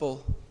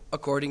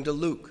According to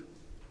Luke.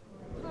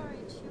 Glory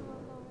to you,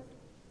 O Lord.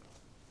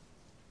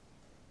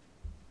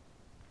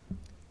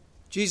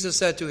 Jesus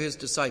said to his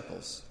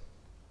disciples,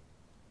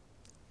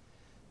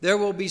 "There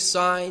will be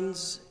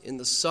signs in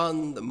the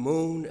sun, the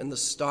moon, and the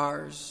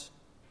stars,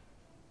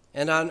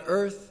 and on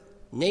earth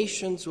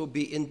nations will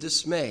be in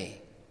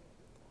dismay,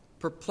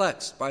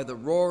 perplexed by the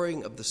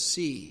roaring of the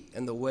sea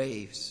and the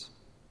waves.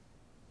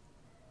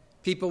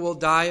 People will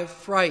die of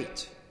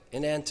fright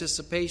in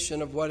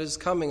anticipation of what is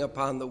coming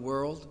upon the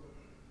world,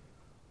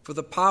 for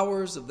the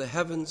powers of the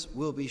heavens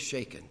will be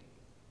shaken.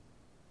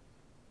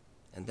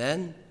 And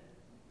then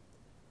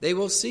they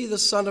will see the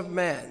Son of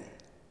Man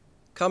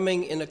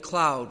coming in a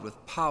cloud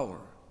with power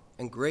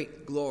and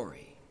great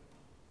glory.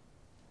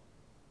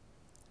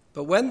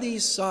 But when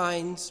these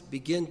signs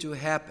begin to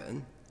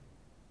happen,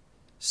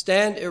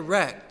 stand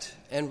erect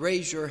and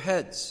raise your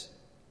heads,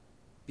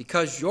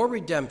 because your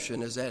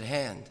redemption is at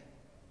hand.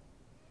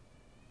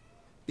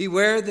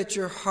 Beware that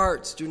your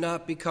hearts do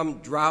not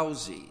become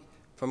drowsy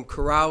from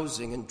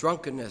carousing and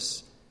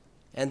drunkenness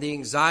and the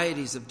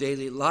anxieties of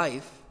daily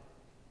life,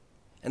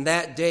 and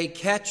that day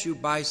catch you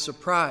by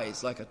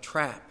surprise like a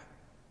trap.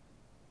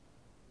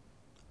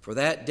 For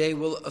that day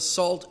will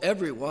assault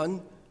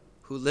everyone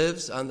who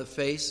lives on the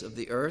face of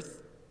the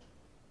earth.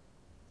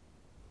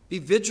 Be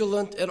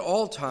vigilant at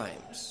all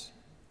times,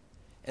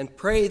 and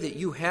pray that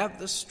you have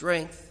the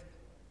strength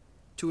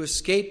to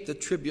escape the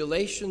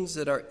tribulations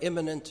that are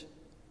imminent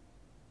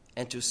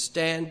and to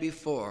stand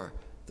before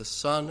the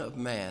Son of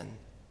Man."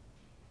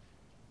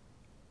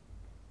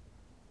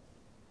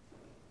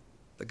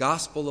 The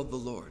Gospel of the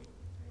Lord.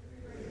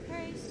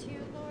 Praise to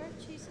you, Lord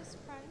Jesus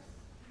Christ.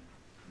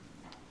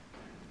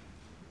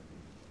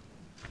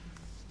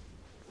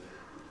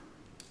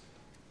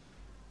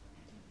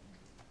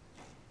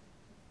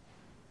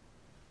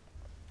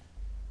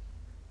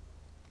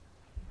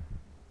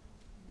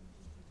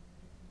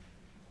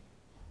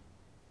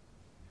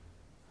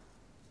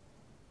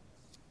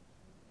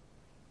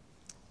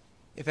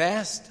 If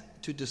asked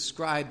to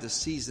describe the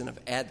season of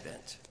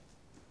Advent,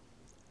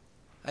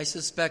 I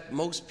suspect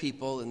most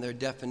people in their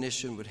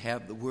definition would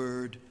have the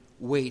word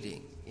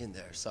waiting in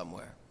there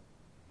somewhere.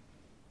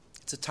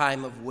 It's a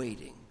time of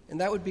waiting,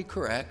 and that would be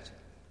correct.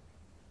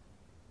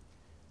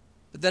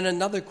 But then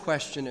another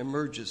question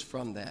emerges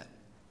from that.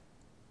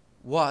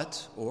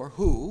 What or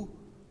who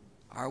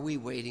are we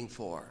waiting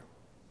for?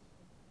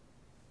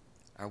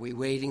 Are we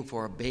waiting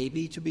for a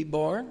baby to be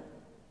born?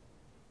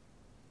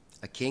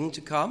 A king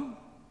to come?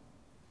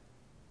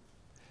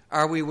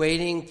 Are we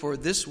waiting for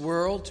this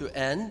world to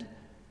end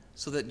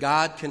so that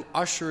God can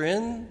usher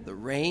in the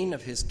reign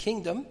of his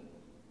kingdom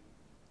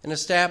and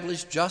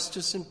establish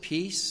justice and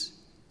peace,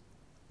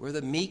 where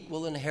the meek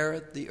will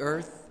inherit the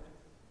earth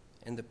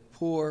and the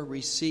poor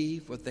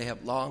receive what they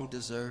have long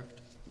deserved?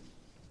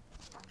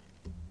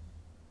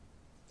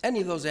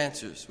 Any of those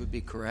answers would be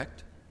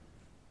correct.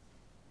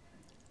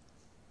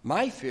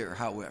 My fear,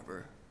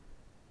 however,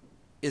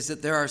 is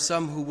that there are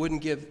some who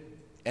wouldn't give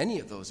any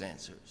of those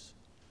answers.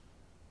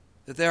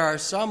 That there are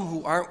some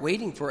who aren't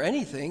waiting for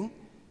anything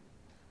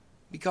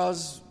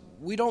because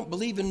we don't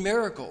believe in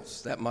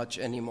miracles that much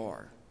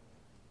anymore.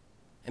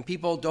 And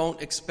people don't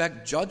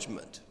expect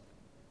judgment.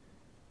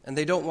 And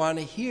they don't want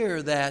to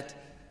hear that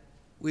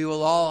we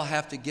will all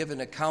have to give an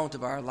account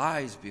of our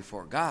lives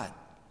before God.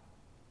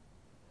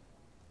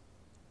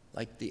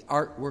 Like the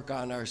artwork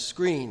on our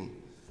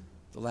screen,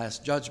 The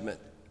Last Judgment,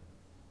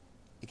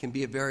 it can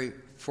be a very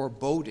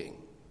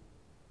foreboding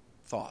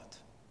thought.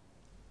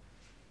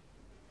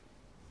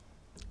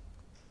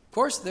 Of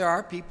course, there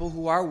are people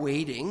who are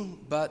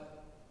waiting,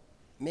 but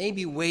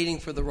maybe waiting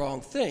for the wrong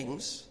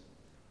things,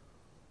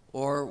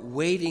 or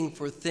waiting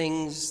for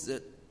things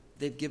that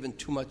they've given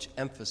too much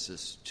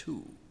emphasis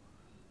to.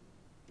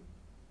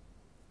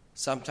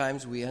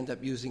 Sometimes we end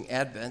up using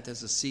Advent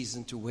as a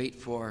season to wait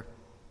for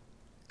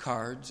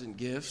cards and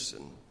gifts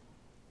and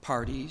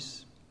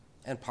parties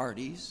and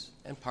parties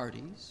and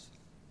parties,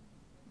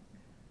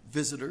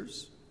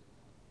 visitors,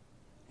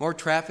 more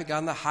traffic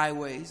on the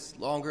highways,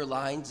 longer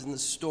lines in the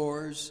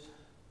stores,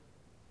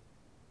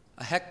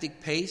 a hectic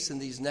pace in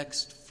these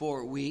next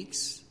 4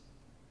 weeks,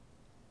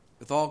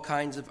 with all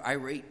kinds of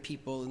irate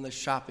people in the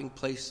shopping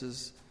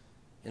places,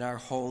 in our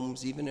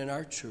homes, even in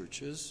our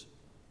churches,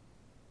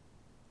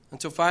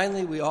 until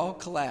finally we all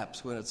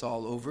collapse when it's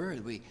all over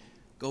and we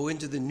go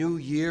into the new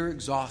year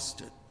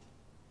exhausted,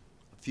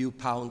 a few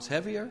pounds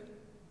heavier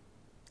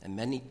and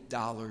many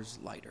dollars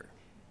lighter.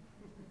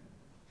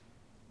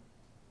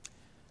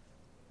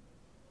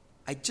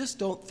 I just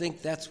don't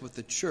think that's what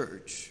the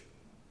church,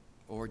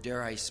 or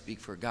dare I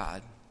speak for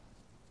God,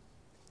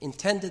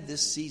 intended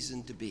this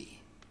season to be.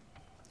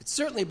 It's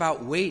certainly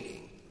about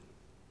waiting,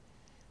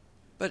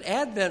 but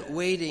Advent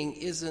waiting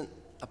isn't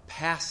a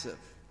passive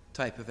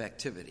type of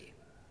activity.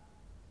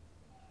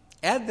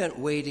 Advent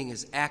waiting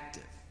is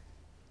active.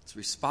 It's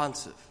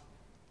responsive.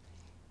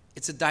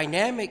 It's a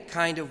dynamic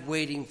kind of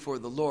waiting for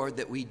the Lord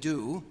that we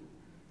do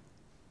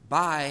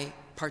by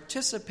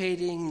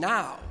participating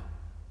now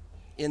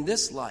in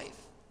this life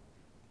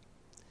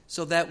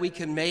so that we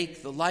can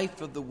make the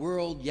life of the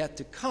world yet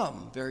to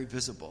come very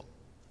visible.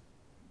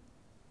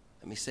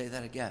 Let me say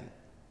that again.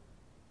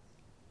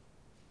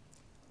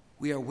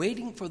 We are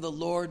waiting for the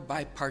Lord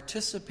by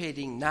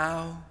participating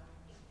now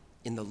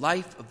in the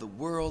life of the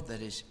world that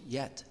is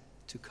yet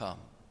to come.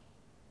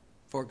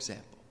 For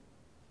example,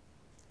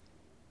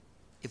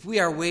 if we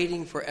are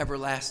waiting for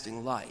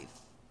everlasting life,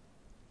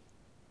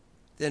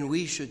 then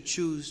we should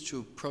choose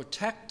to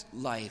protect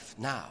life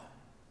now.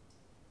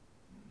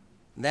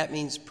 And that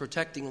means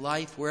protecting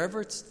life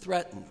wherever it's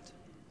threatened,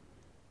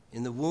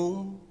 in the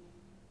womb,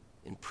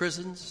 in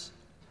prisons,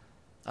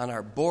 on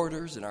our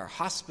borders, in our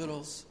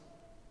hospitals,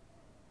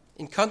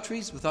 in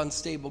countries with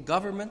unstable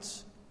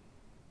governments,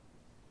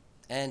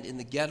 and in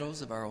the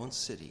ghettos of our own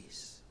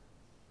cities.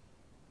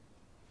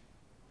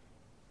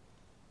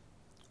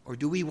 Or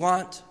do we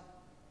want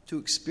to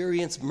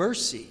experience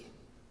mercy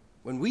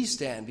when we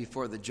stand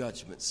before the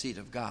judgment seat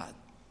of God?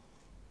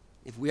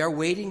 If we are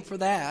waiting for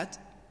that,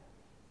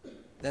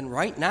 then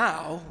right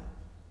now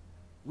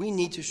we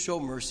need to show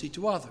mercy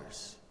to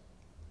others,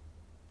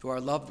 to our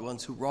loved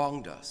ones who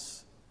wronged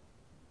us,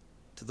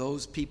 to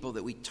those people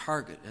that we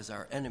target as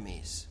our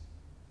enemies,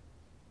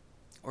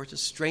 or to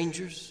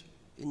strangers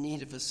in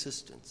need of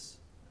assistance,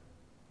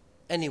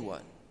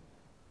 anyone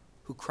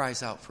who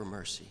cries out for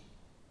mercy.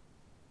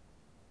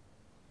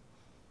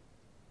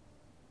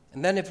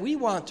 And then if we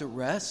want to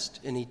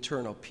rest in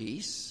eternal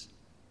peace,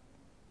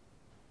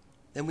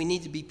 then we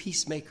need to be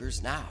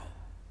peacemakers now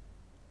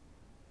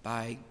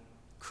by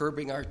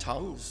curbing our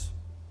tongues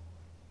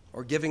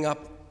or giving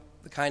up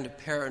the kind of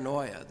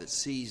paranoia that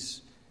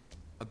sees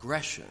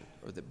aggression,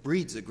 or that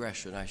breeds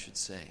aggression, I should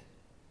say.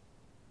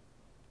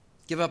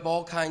 Give up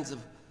all kinds of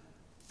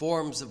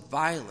forms of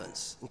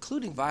violence,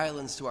 including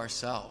violence to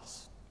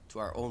ourselves, to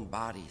our own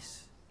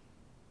bodies.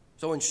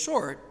 So in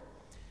short,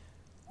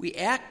 we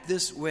act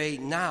this way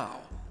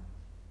now,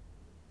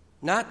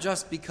 not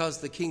just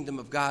because the kingdom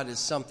of God is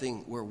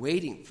something we're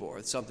waiting for,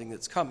 it's something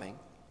that's coming.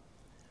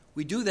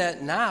 We do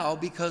that now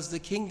because the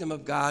kingdom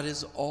of God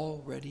is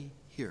already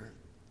here.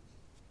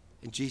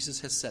 And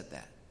Jesus has said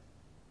that.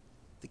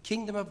 The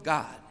kingdom of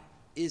God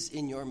is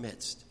in your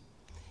midst.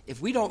 If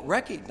we don't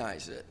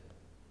recognize it,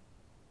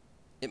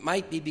 it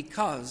might be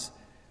because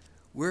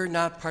we're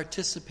not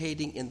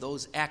participating in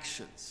those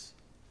actions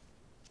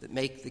that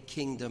make the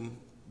kingdom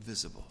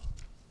visible.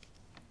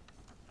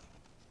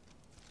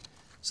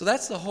 So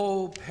that's the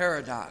whole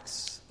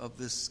paradox of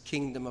this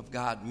kingdom of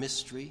God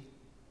mystery.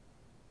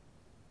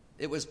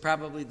 It was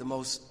probably the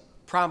most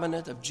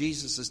prominent of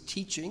Jesus'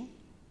 teaching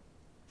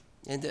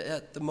and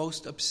the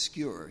most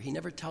obscure. He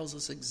never tells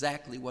us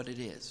exactly what it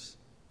is.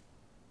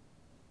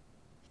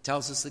 He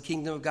tells us the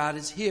kingdom of God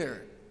is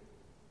here,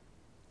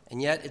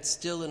 and yet it's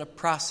still in a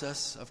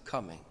process of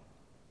coming.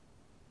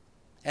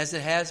 As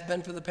it has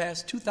been for the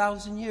past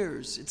 2,000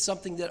 years, it's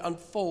something that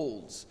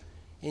unfolds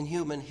in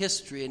human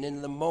history and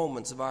in the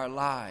moments of our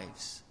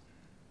lives.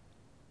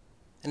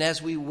 And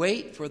as we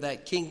wait for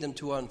that kingdom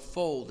to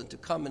unfold and to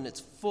come in its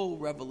full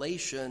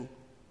revelation,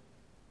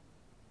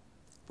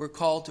 we're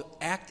called to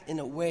act in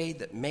a way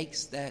that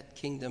makes that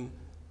kingdom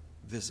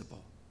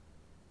visible.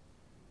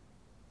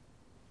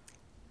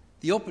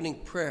 The opening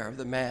prayer of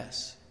the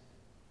Mass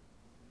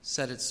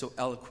said it so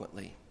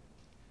eloquently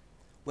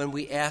when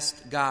we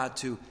asked God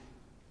to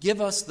give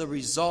us the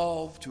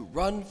resolve to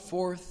run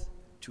forth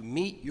to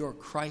meet your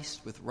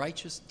Christ with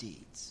righteous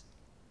deeds.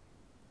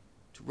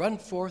 To run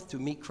forth to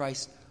meet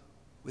Christ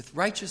with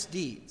righteous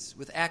deeds,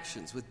 with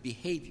actions, with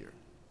behavior.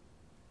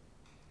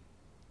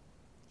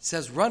 It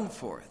says run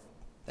forth.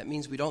 That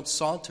means we don't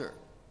saunter.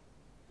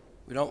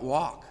 We don't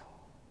walk.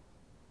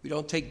 We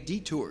don't take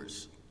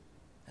detours.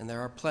 And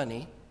there are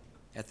plenty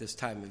at this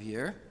time of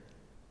year.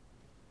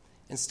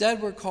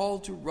 Instead, we're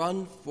called to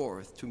run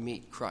forth to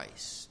meet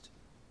Christ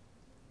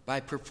by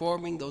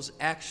performing those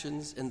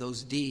actions and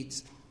those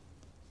deeds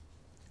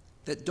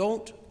that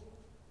don't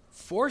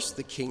force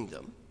the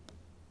kingdom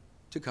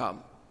to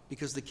come,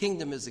 because the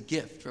kingdom is a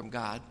gift from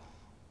God.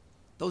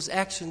 Those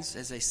actions,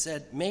 as I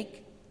said,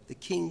 make the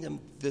kingdom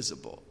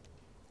visible.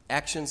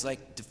 Actions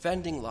like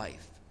defending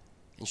life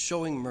and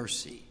showing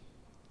mercy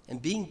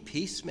and being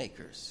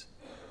peacemakers.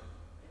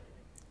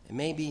 And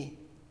maybe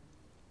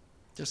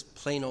just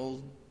plain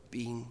old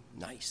being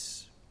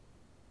nice.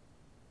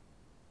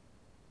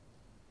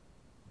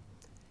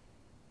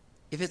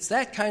 If it's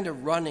that kind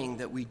of running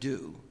that we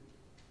do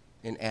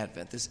in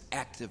Advent, this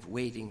active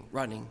waiting,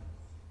 running,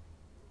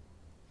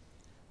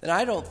 then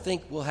I don't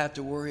think we'll have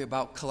to worry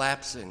about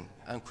collapsing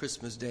on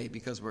Christmas Day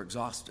because we're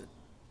exhausted.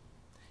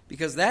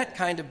 Because that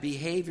kind of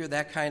behavior,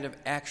 that kind of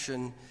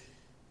action,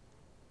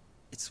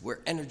 it's where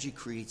energy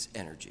creates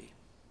energy.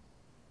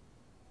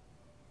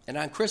 And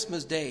on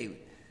Christmas Day,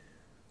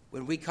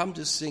 when we come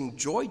to sing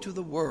Joy to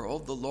the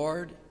World, the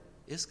Lord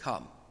is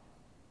come,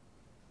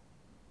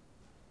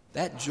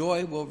 that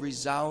joy will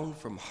resound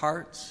from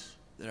hearts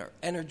that are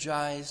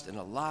energized and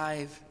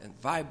alive and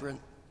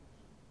vibrant,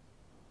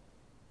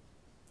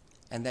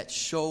 and that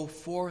show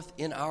forth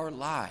in our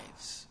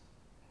lives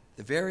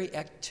the very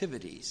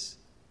activities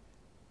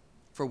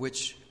for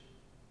which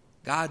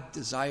God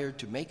desired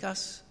to make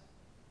us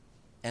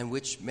and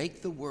which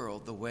make the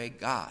world the way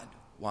God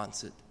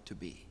wants it to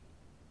be.